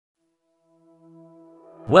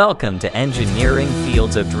Welcome to Engineering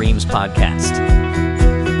Fields of Dreams podcast.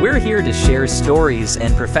 We're here to share stories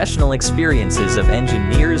and professional experiences of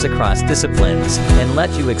engineers across disciplines and let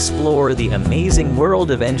you explore the amazing world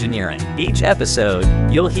of engineering. Each episode,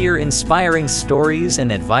 you'll hear inspiring stories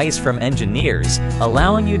and advice from engineers,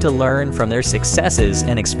 allowing you to learn from their successes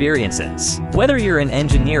and experiences. Whether you're an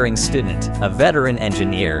engineering student, a veteran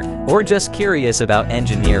engineer, or just curious about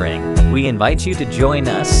engineering, we invite you to join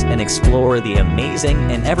us and explore the amazing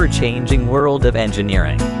and ever-changing world of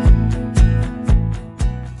engineering.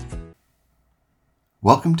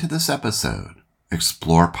 Welcome to this episode,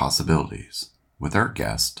 Explore Possibilities, with our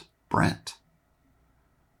guest, Brent.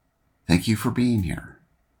 Thank you for being here.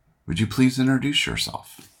 Would you please introduce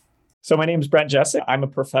yourself? So my name is Brent Jesiek. I'm a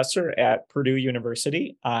professor at Purdue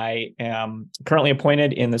University. I am currently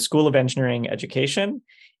appointed in the School of Engineering Education,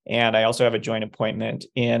 and I also have a joint appointment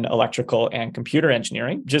in electrical and computer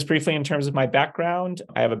engineering. Just briefly, in terms of my background,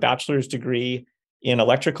 I have a bachelor's degree in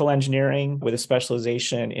electrical engineering with a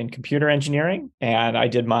specialization in computer engineering. And I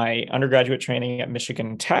did my undergraduate training at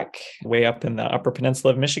Michigan Tech, way up in the Upper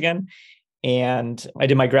Peninsula of Michigan. And I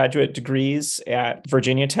did my graduate degrees at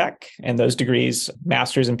Virginia Tech. And those degrees,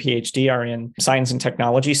 master's and PhD, are in science and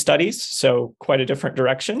technology studies. So quite a different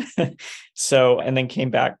direction. And then came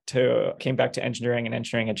back to engineering and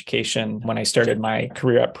engineering education when I started my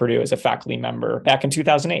career at Purdue as a faculty member back in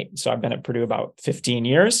 2008. So I've been at Purdue about 15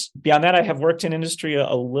 years. Beyond that, I have worked in industry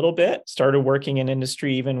a little bit, started working in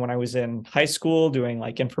industry even when I was in high school, doing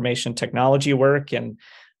like information technology work. And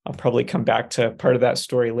I'll probably come back to part of that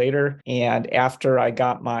story later. And after I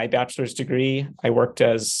got my bachelor's degree, I worked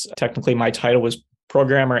as, technically my title was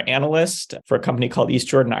programmer analyst for a company called East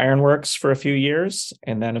Jordan Ironworks for a few years.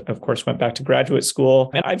 And then, of course, went back to graduate school.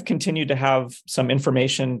 And I've continued to have some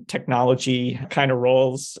information technology kind of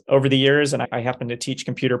roles over the years. And I happen to teach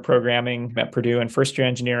computer programming at Purdue and first year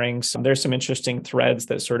engineering. So there's some interesting threads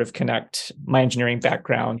that sort of connect my engineering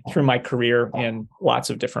background through my career in lots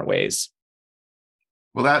of different ways.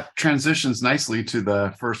 Well, that transitions nicely to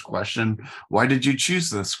the first question. Why did you choose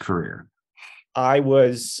this career? I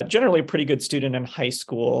was generally a pretty good student in high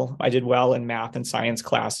school. I did well in math and science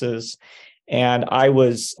classes. And I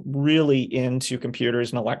was really into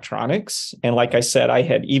computers and electronics. And like I said, I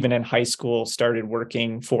had, even in high school, started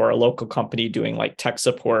working for a local company doing like tech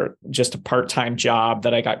support, just a part-time job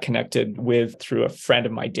that I got connected with through a friend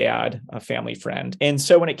of my dad, a family friend. And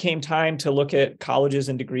so when it came time to look at colleges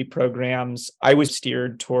and degree programs, I was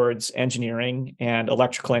steered towards engineering and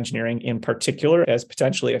electrical engineering in particular as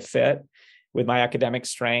potentially a fit with my academic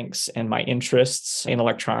strengths and my interests in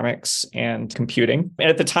electronics and computing. And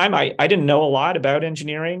at the time, I didn't know a lot about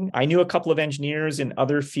engineering. I knew a couple of engineers in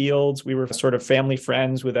other fields. We were sort of family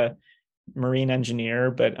friends with a marine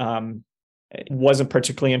engineer, but wasn't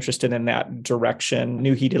particularly interested in that direction.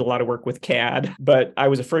 Knew he did a lot of work with CAD, but I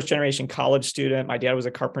was a first generation college student. My dad was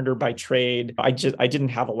a carpenter by trade. I didn't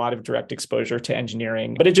have a lot of direct exposure to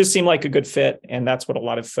engineering, but it just seemed like a good fit. And that's what a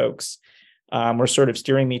lot of folks were sort of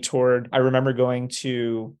steering me toward. I remember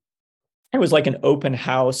it was like an open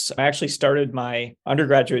house. I actually started my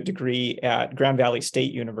undergraduate degree at Grand Valley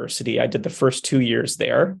State University. I did the first 2 years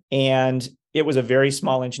there, and it was a very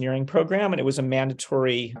small engineering program, and it was a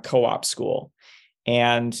mandatory co-op school.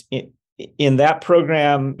 And in that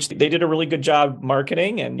program, they did a really good job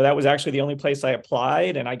marketing, and that was actually the only place I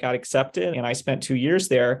applied, and I got accepted, and I spent 2 years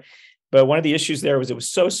there. But one of the issues there was it was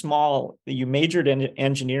so small that you majored in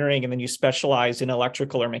engineering and then you specialized in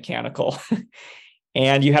electrical or mechanical.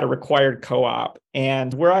 And you had a required co-op.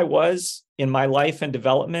 And where I was in my life and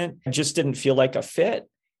development, I just didn't feel like a fit.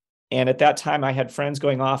 And at that time, I had friends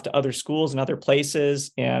going off to other schools and other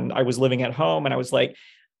places. And I was living at home and I was like,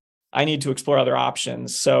 I need to explore other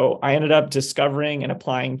options. So I ended up discovering and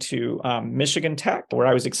applying to Michigan Tech, where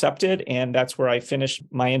I was accepted. And that's where I finished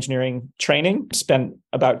my engineering training. Spent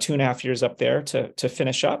about 2.5 years up there to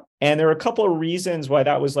finish up. And there were a couple of reasons why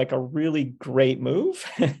that was like a really great move.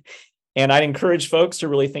 And I'd encourage folks to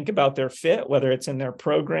really think about their fit, whether it's in their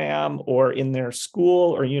program or in their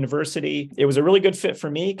school or university. It was a really good fit for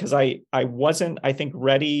me because I wasn't, I think,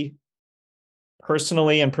 ready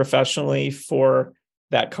personally and professionally for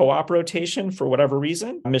that co-op rotation for whatever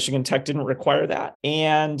reason. Michigan Tech didn't require that.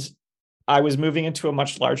 And I was moving into a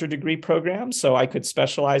much larger degree program, so I could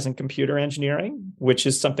specialize in computer engineering, which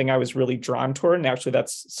is something I was really drawn toward. And actually,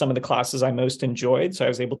 that's some of the classes I most enjoyed. So I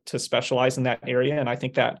was able to specialize in that area. And I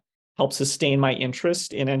think that helped sustain my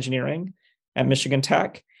interest in engineering at Michigan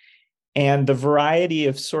Tech. And the variety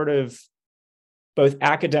of sort of both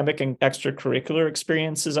academic and extracurricular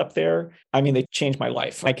experiences up there, I mean, they changed my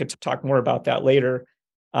life. I could talk more about that later.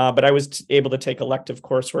 But I was able to take elective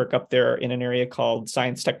coursework up there in an area called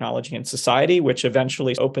Science, Technology, and Society, which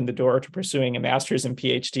eventually opened the door to pursuing a master's and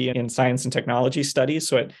PhD in science and technology studies.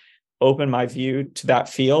 So it opened my view to that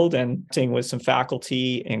field, and seeing with some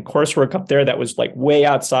faculty and coursework up there that was like way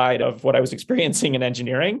outside of what I was experiencing in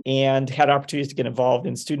engineering, and had opportunities to get involved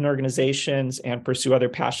in student organizations and pursue other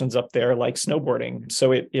passions up there like snowboarding.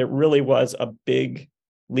 So it really was a big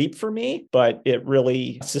leap for me, but it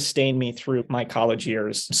really sustained me through my college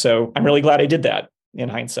years. So I'm really glad I did that in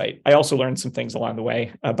hindsight. I also learned some things along the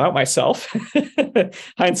way about myself.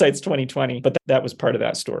 Hindsight's 2020, but that was part of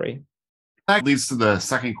that story. That leads to the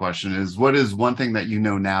second question is, what is one thing that you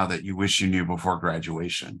know now that you wish you knew before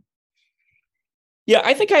graduation? Yeah,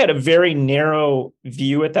 I think I had a very narrow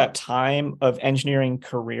view at that time of engineering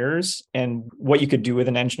careers and what you could do with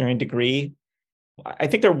an engineering degree. I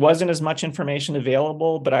think there wasn't as much information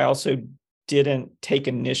available, but I also didn't take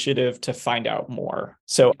initiative to find out more.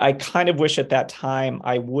 So I kind of wish at that time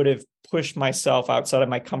I would have pushed myself outside of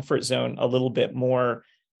my comfort zone a little bit more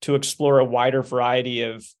to explore a wider variety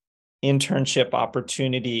of internship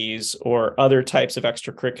opportunities or other types of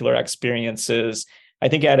extracurricular experiences. I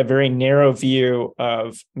think I had a very narrow view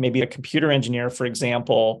of maybe a computer engineer, for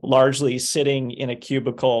example, largely sitting in a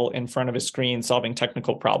cubicle in front of a screen solving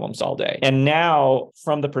technical problems all day. And now,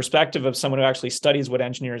 from the perspective of someone who actually studies what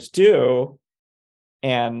engineers do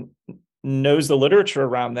and knows the literature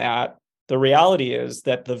around that, the reality is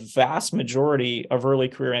that the vast majority of early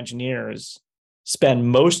career engineers spend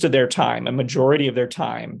most of their time, a majority of their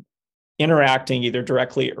time, interacting either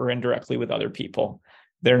directly or indirectly with other people.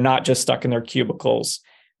 They're not just stuck in their cubicles.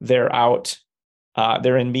 They're out,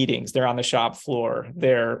 they're in meetings, they're on the shop floor,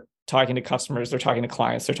 they're talking to customers, they're talking to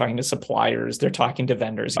clients, they're talking to suppliers, they're talking to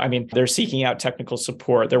vendors. I mean, they're seeking out technical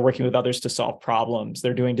support, they're working with others to solve problems,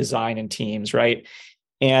 they're doing design in teams, right?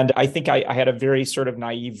 And I think I had a very sort of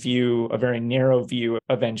naive view, a very narrow view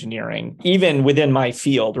of engineering, even within my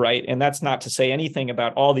field, right? And that's not to say anything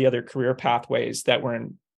about all the other career pathways that were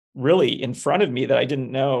really in front of me that I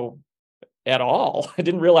didn't know at all. I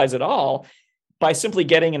didn't realize at all. By simply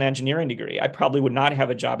getting an engineering degree, I probably would not have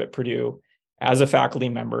a job at Purdue as a faculty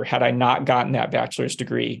member had I not gotten that bachelor's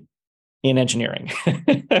degree in engineering.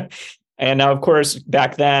 And now, of course,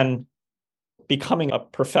 back then, becoming a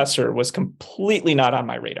professor was completely not on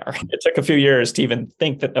my radar. It took a few years to even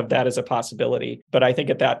think of that as a possibility. But I think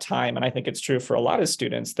at that time, and I think it's true for a lot of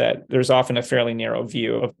students, that there's often a fairly narrow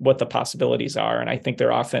view of what the possibilities are. And I think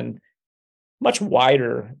they're often much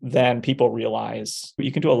wider than people realize.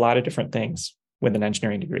 You can do a lot of different things with an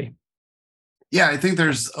engineering degree. Yeah, I think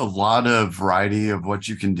there's a lot of variety of what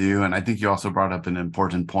you can do. And I think you also brought up an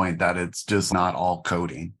important point that it's just not all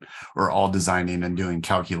coding or all designing and doing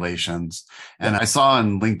calculations. And I saw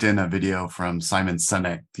on LinkedIn a video from Simon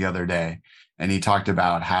Sinek the other day, and he talked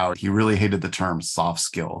about how he really hated the term soft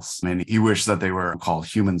skills. I mean, he wished that they were called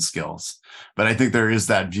human skills. But I think there is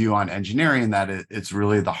that view on engineering that it's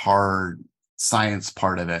really the hard science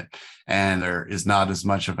part of it. And there is not as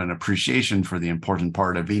much of an appreciation for the important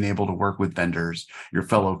part of being able to work with vendors, your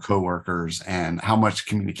fellow coworkers, and how much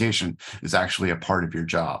communication is actually a part of your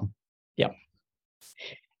job. Yeah.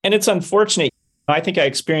 And it's unfortunate. I think I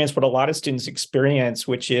experienced what a lot of students experience,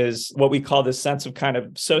 which is what we call this sense of kind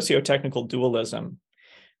of socio-technical dualism,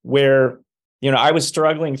 where, I was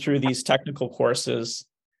struggling through these technical courses,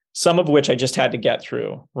 some of which I just had to get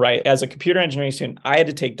through, right? As a computer engineering student, I had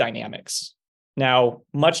to take dynamics. Now,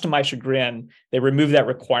 much to my chagrin, they removed that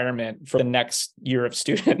requirement for the next year of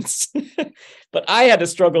students. But I had to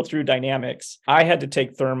struggle through dynamics. I had to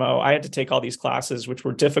take thermo. I had to take all these classes, which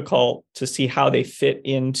were difficult to see how they fit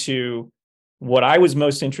into what I was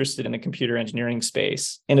most interested in the computer engineering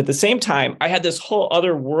space. And at the same time, I had this whole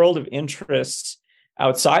other world of interests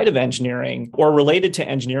outside of engineering or related to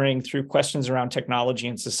engineering through questions around technology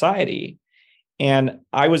and society. And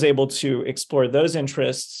I was able to explore those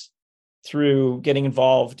interests through getting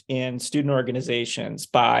involved in student organizations,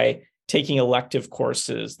 by taking elective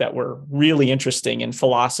courses that were really interesting in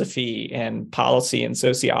philosophy and policy and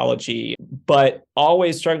sociology, but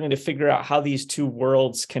always struggling to figure out how these two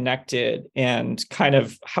worlds connected and kind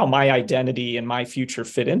of how my identity and my future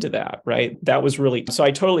fit into that, right? That was really, so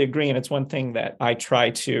I totally agree. And it's one thing that I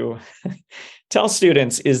try to tell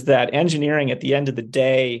students is that engineering at the end of the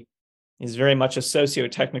day is very much a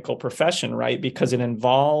socio-technical profession, right? Because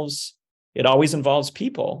it always involves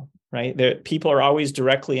people, right? People are always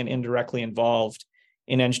directly and indirectly involved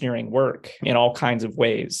in engineering work in all kinds of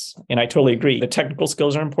ways. And I totally agree. The technical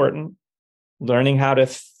skills are important. Learning how to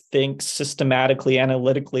think systematically,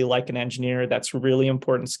 analytically like an engineer, that's a really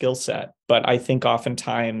important skill set. But I think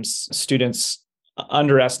oftentimes students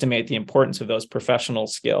underestimate the importance of those professional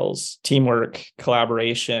skills, teamwork,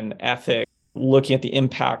 collaboration, ethics, looking at the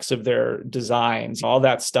impacts of their designs, all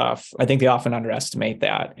that stuff. I think they often underestimate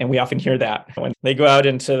that. And we often hear that when they go out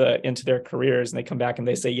into their careers and they come back and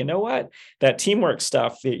they say, you know what, that teamwork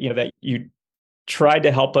stuff, that you tried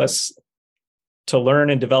to help us to learn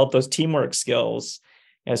and develop those teamwork skills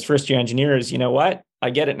as first year engineers, you know what, I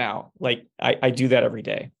get it now. Like I do that every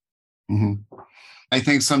day. Mm-hmm. I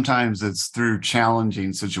think sometimes it's through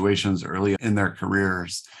challenging situations early in their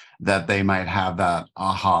careers that they might have that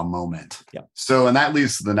aha moment. Yeah. So, and that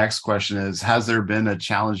leads to the next question is, has there been a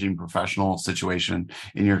challenging professional situation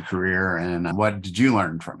in your career, and what did you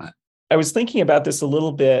learn from it? I was thinking about this a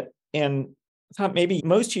little bit and thought maybe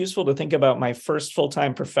most useful to think about my first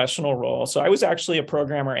full-time professional role. So I was actually a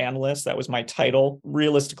programmer analyst. That was my title.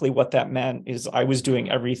 Realistically, what that meant is I was doing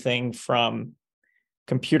everything from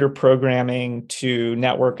computer programming to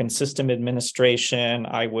network and system administration.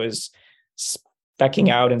 I was speccing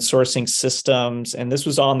out and sourcing systems. And this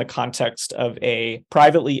was all in the context of a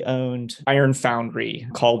privately owned iron foundry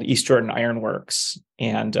called East Jordan Iron Works.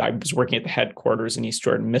 And I was working at the headquarters in East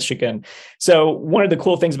Jordan, Michigan. So one of the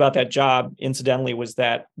cool things about that job, incidentally, was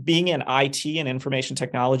that being in IT and information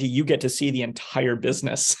technology, you get to see the entire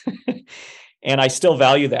business. And I still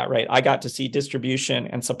value that, right? I got to see distribution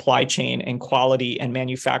and supply chain and quality and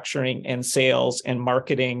manufacturing and sales and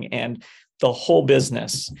marketing and the whole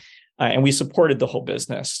business. And we supported the whole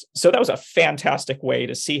business. So that was a fantastic way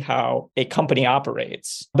to see how a company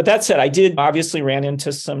operates. But that said, I did obviously ran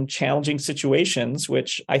into some challenging situations,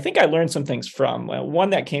 which I think I learned some things from.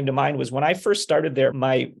 One that came to mind was when I first started there,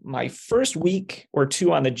 my first week or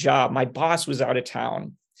two on the job, my boss was out of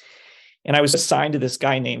town. And I was assigned to this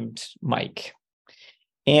guy named Mike.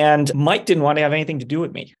 And Mike didn't want to have anything to do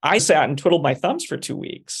with me. I sat and twiddled my thumbs for 2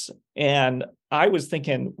 weeks. And I was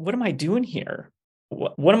thinking, what am I doing here?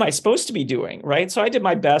 What am I supposed to be doing? Right. So I did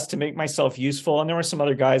my best to make myself useful. And there were some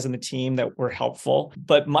other guys on the team that were helpful,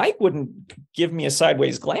 but Mike wouldn't give me a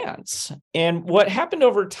sideways glance. And what happened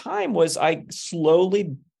over time was I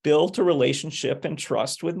slowly built a relationship and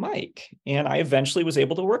trust with Mike. And I eventually was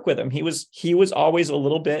able to work with him. He was always a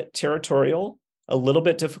little bit territorial, a little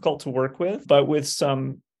bit difficult to work with, but with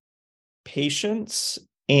some patience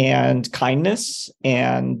and kindness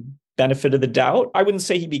and benefit of the doubt. I wouldn't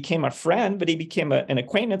say he became a friend, but he became an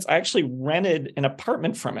acquaintance. I actually rented an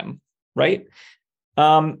apartment from him, right?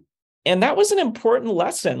 And that was an important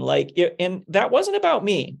lesson. And that wasn't about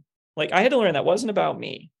me. Like I had to learn that wasn't about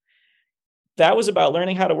me. That was about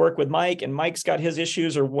learning how to work with Mike, and Mike's got his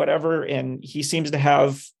issues or whatever. And he seems to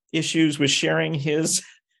have issues with sharing his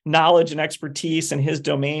knowledge and expertise in his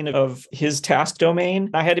domain of his task domain.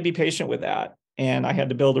 I had to be patient with that. And I had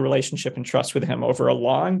to build a relationship and trust with him over a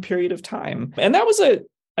long period of time. And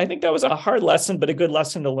I think that was a hard lesson, but a good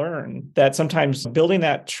lesson to learn, that sometimes building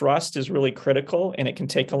that trust is really critical and it can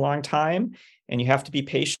take a long time. And you have to be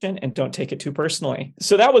patient and don't take it too personally.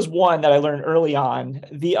 So that was one that I learned early on.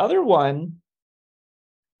 The other one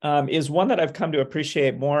is one that I've come to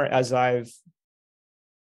appreciate more as I've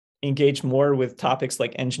engaged more with topics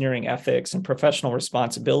like engineering ethics and professional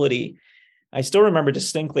responsibility. I still remember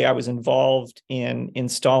distinctly I was involved in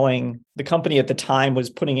installing, the company at the time was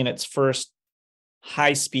putting in its first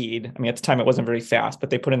high speed. I mean, at the time it wasn't very fast, but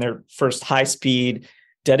they put in their first high speed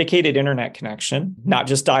dedicated internet connection, not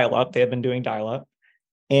just dial-up. They had been doing dial-up.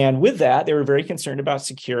 And with that, they were very concerned about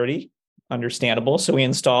security, understandable. So we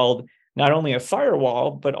installed not only a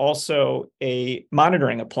firewall, but also a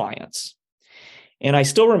monitoring appliance. And I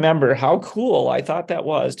still remember how cool I thought that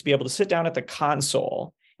was to be able to sit down at the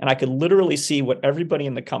console and I could literally see what everybody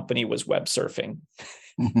in the company was web surfing.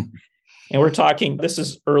 And we're talking, this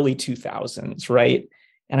is early 2000s, right?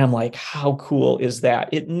 And I'm like, how cool is that?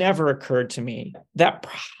 It never occurred to me. That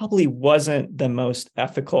probably wasn't the most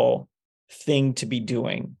ethical thing to be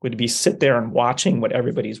doing, would be sit there and watching what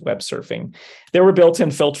everybody's web surfing. There were built-in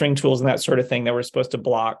filtering tools and that sort of thing that were supposed to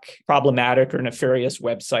block problematic or nefarious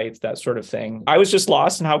websites, that sort of thing. I was just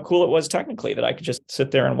lost in how cool it was technically that I could just sit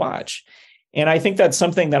there and watch. And I think that's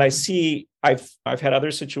something that I see, I've had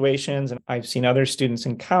other situations and I've seen other students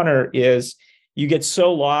encounter, is you get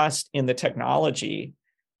so lost in the technology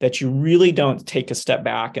that you really don't take a step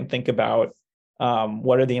back and think about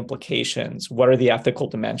what are the implications? What are the ethical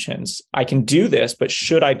dimensions? I can do this, but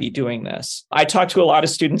should I be doing this? I talk to a lot of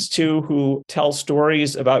students too who tell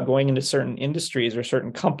stories about going into certain industries or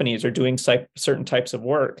certain companies or doing certain types of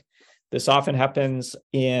work. This often happens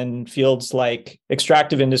in fields like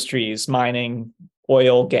extractive industries, mining,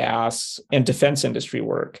 oil, gas, and defense industry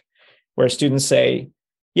work, where students say,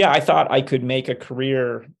 yeah, I thought I could make a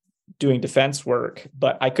career doing defense work,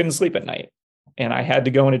 but I couldn't sleep at night. and I had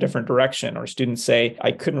to go in a different direction, or students say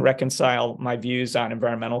I couldn't reconcile my views on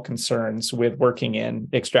environmental concerns with working in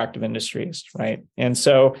extractive industries, right? And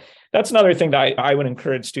so that's another thing that I would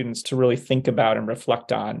encourage students to really think about and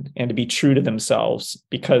reflect on, and to be true to themselves,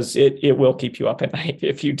 because it will keep you up at night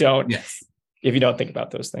if you don't think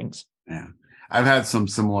about those things. Yeah. I've had some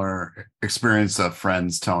similar experience of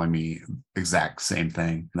friends telling me exact same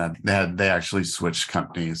thing, that they actually switched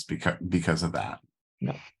companies because of that.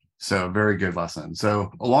 Yeah. So very good lesson.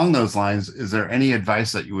 So along those lines, is there any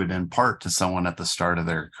advice that you would impart to someone at the start of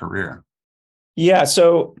their career? Yeah.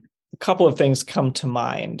 So a couple of things come to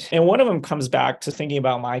mind. And one of them comes back to thinking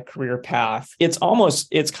about my career path. It's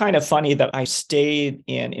kind of funny that I stayed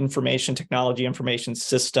in information technology, information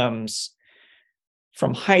systems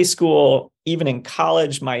from high school. Even in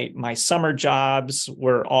college, my summer jobs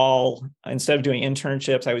were all, instead of doing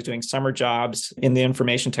internships, I was doing summer jobs in the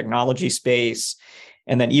information technology space.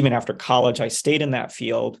 And then even after college, I stayed in that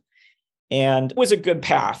field. And it was a good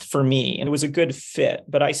path for me, and it was a good fit.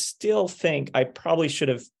 But I still think I probably should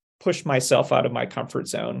have pushed myself out of my comfort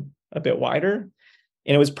zone a bit wider.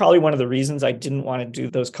 And it was probably one of the reasons I didn't want to do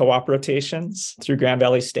those co-op rotations through Grand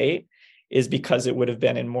Valley State, is because it would have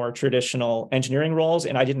been in more traditional engineering roles,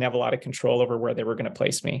 and I didn't have a lot of control over where they were going to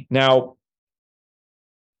place me. Now,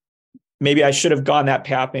 maybe I should have gone that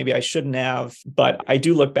path, maybe I shouldn't have, but I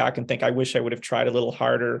do look back and think I wish I would have tried a little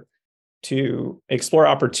harder to explore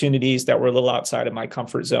opportunities that were a little outside of my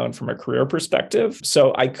comfort zone from a career perspective.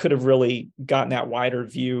 So I could have really gotten that wider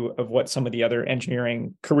view of what some of the other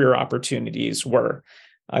engineering career opportunities were.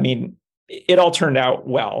 I mean, it all turned out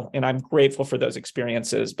well, and I'm grateful for those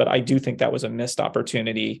experiences, but I do think that was a missed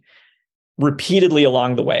opportunity repeatedly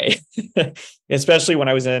along the way, especially when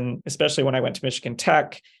I went to Michigan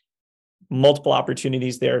Tech. Multiple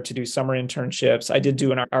opportunities there to do summer internships. I did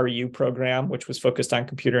do an REU program, which was focused on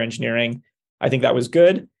computer engineering. I think that was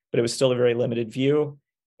good, but it was still a very limited view.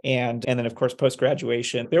 And then, of course,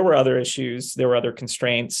 post-graduation, there were other issues. There were other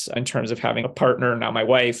constraints in terms of having a partner, now my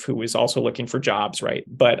wife, who was also looking for jobs, right?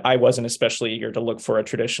 But I wasn't especially eager to look for a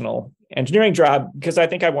traditional engineering job, because I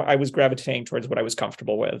think I was gravitating towards what I was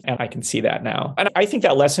comfortable with. And I can see that now. And I think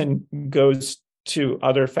that lesson goes to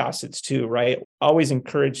other facets too, right? Always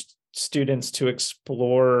encourage students to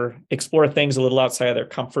explore things a little outside of their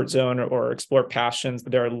comfort zone, or explore passions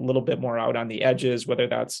that are a little bit more out on the edges, whether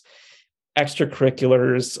that's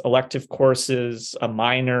extracurriculars, elective courses, a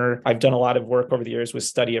minor. I've done a lot of work over the years with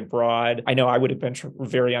study abroad. I know I would have been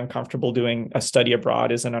very uncomfortable doing a study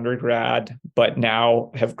abroad as an undergrad, but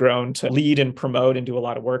now have grown to lead and promote and do a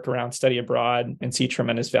lot of work around study abroad and see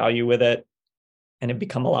tremendous value with it, and have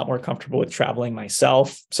become a lot more comfortable with traveling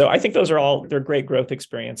myself. So I think they're great growth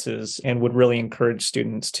experiences, and would really encourage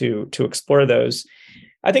students to explore those.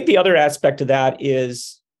 I think the other aspect of that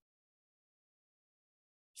is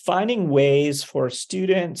finding ways for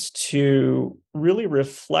students to really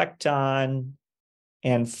reflect on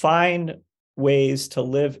and find ways to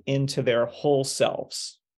live into their whole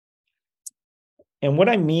selves. And what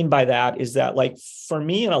I mean by that is that, like, for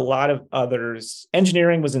me and a lot of others,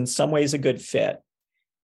 engineering was in some ways a good fit.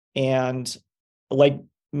 And like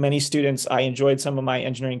many students, I enjoyed some of my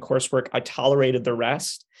engineering coursework. I tolerated the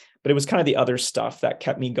rest, but it was kind of the other stuff that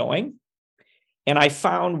kept me going. And I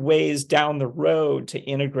found ways down the road to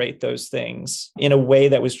integrate those things in a way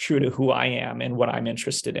that was true to who I am and what I'm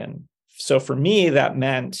interested in. So for me, that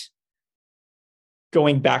meant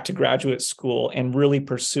going back to graduate school and really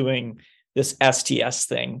pursuing this STS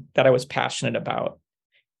thing that I was passionate about.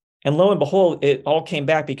 And lo and behold, it all came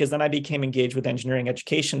back, because then I became engaged with engineering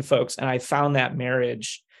education folks, and I found that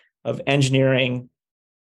marriage of engineering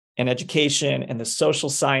and education and the social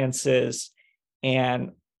sciences,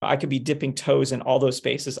 and I could be dipping toes in all those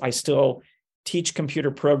spaces. I still teach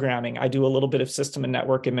computer programming. I do a little bit of system and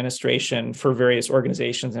network administration for various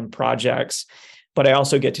organizations and projects, but I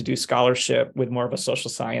also get to do scholarship with more of a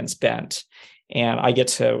social science bent. And I get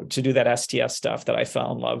to do that STS stuff that I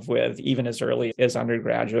fell in love with even as early as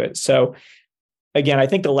undergraduate. So again, I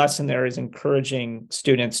think the lesson there is encouraging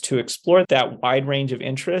students to explore that wide range of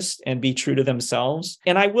interest and be true to themselves.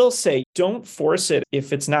 And I will say, don't force it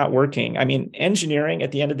if it's not working. I mean, engineering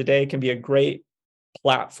at the end of the day can be a great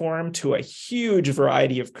platform to a huge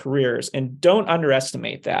variety of careers, and don't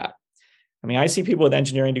underestimate that. I mean, I see people with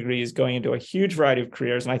engineering degrees going into a huge variety of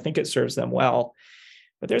careers, and I think it serves them well.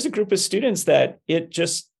 But there's a group of students that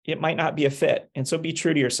it might not be a fit. And so be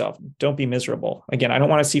true to yourself. Don't be miserable. Again, I don't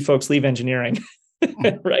want to see folks leave engineering,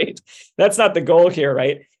 right? That's not the goal here,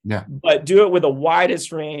 right? Yeah. But do it with the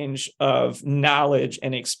widest range of knowledge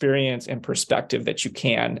and experience and perspective that you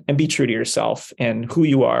can, and be true to yourself and who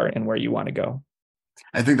you are and where you want to go.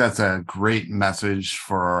 I think that's a great message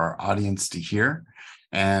for our audience to hear.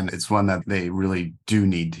 And it's one that they really do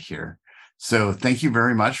need to hear. So thank you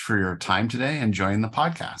very much for your time today and joining the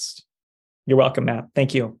podcast. You're welcome, Matt.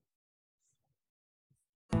 Thank you.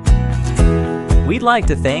 We'd like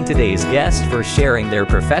to thank today's guest for sharing their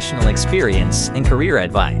professional experience and career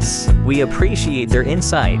advice. We appreciate their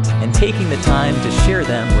insight and taking the time to share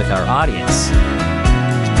them with our audience.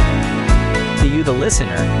 To you, the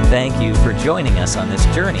listener, thank you for joining us on this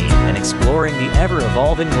journey and exploring the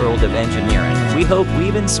ever-evolving world of engineering. We hope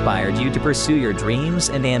we've inspired you to pursue your dreams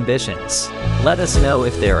and ambitions. Let us know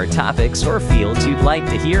if there are topics or fields you'd like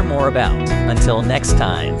to hear more about. Until next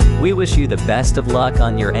time, we wish you the best of luck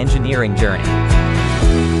on your engineering journey.